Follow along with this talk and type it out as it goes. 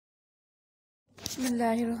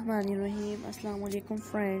Bismillahirrahmanirrahim. Assalamu alaikum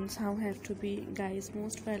friends. How have to be guys?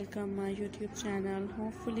 Most welcome my YouTube channel.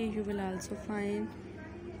 Hopefully you will also find.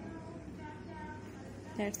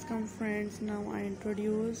 Let's come friends. Now I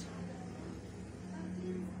introduce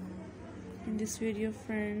in this video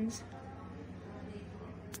friends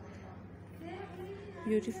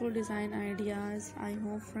beautiful design ideas. I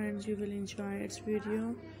hope friends you will enjoy its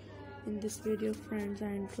video. In this video friends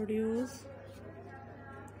I introduce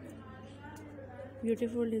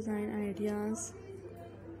beautiful design ideas,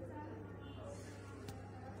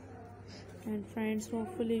 and friends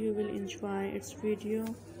hopefully you will enjoy its video,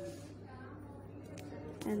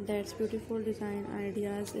 and that's beautiful design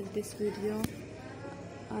ideas in this video.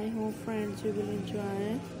 I hope friends you will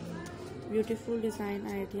enjoy beautiful design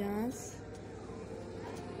ideas.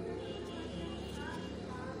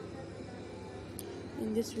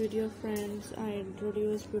 In this video friends I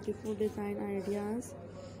introduce beautiful design ideas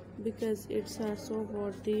because it's are so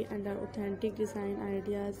worthy and are authentic design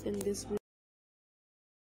ideas in this video.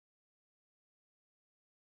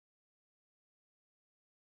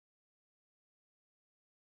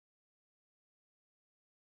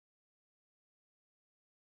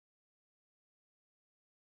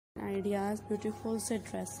 Ideas, beautiful set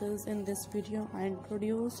dresses in this video I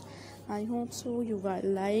introduced. I hope so you will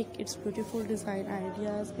like its beautiful design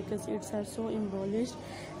ideas because it's are so embellished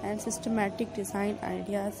and systematic design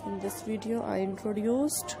ideas in this video I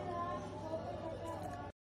introduced.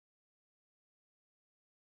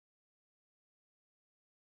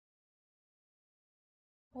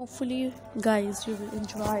 Hopefully guys you will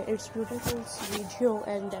enjoy its beautiful video,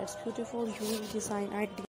 and that's beautiful unique design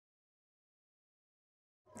ideas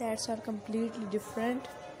that are completely different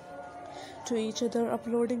to each other.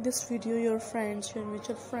 Uploading this video your friends, your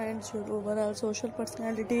mutual friends, your overall social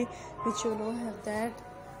personality which you know have that,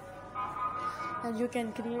 and you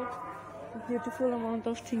can create a beautiful amount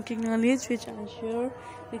of thinking knowledge which I'm sure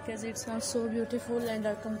because it's are so beautiful and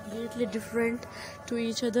are completely different to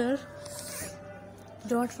each other.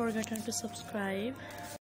 Don't forget to subscribe.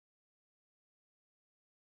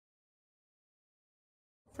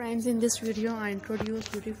 Friends, in this video I introduce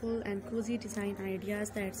beautiful and cozy design ideas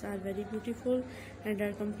that are very beautiful and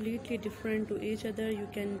are completely different to each other. You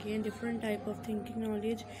can gain different type of thinking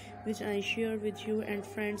knowledge which I share with you, and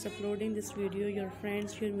friends uploading this video your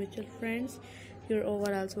friends, your mutual friends, your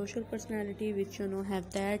overall social personality which you know have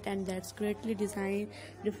that, and that's greatly designed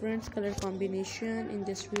different color combination. In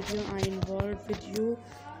this video I involved with you.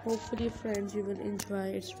 Hopefully friends you will enjoy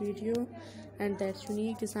its video, and that's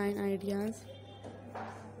unique design ideas.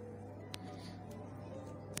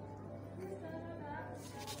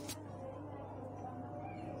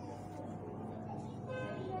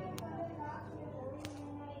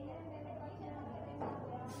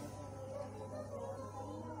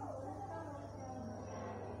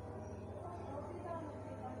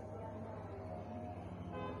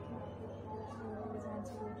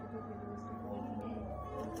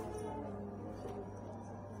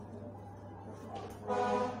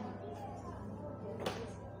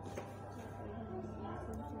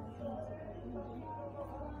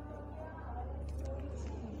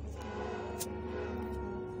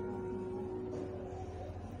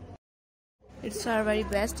 It's our very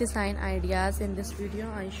best design ideas in this video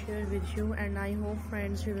I share with you, and I hope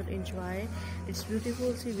friends you will enjoy its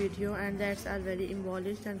beautiful video, and that's our very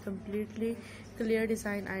embellished and completely clear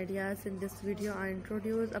design ideas in this video I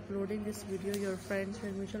introduce. Uploading this video your friends,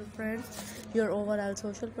 your mutual friends, your overall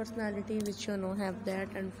social personality which you know have that,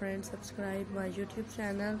 and friends subscribe my YouTube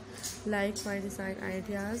channel, like my design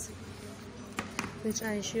ideas which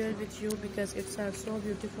I share with you because it's are so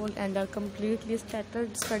beautiful and are completely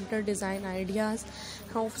standard design ideas.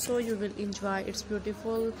 Hope so you will enjoy its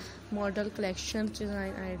beautiful model collection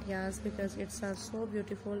design ideas because it's are so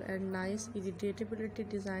beautiful and nice editability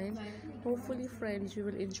design. Hopefully friends you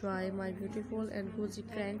will enjoy my beautiful and cozy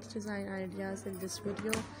cranks design ideas in this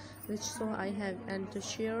video which so I have and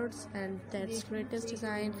shares, and that's greatest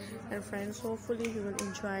design. And friends hopefully you will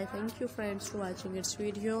enjoy. Thank you friends for watching its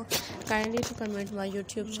video. Kindly to comment my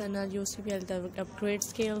YouTube channel UCBL the upgrade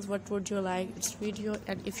scales, what would you like its video,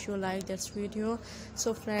 and if you like this video,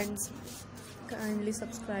 so friends kindly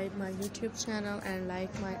subscribe my YouTube channel and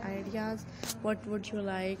like my ideas, what would you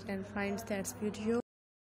like, and friends that's video.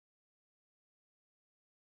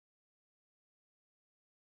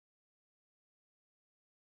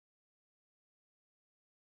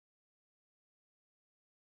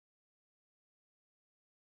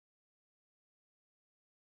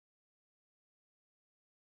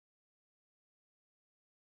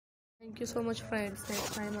 Thank you so much friends.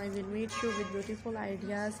 Next time I will meet you with beautiful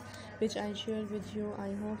ideas which I share with you.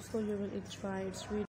 I hope so you will enjoy its video.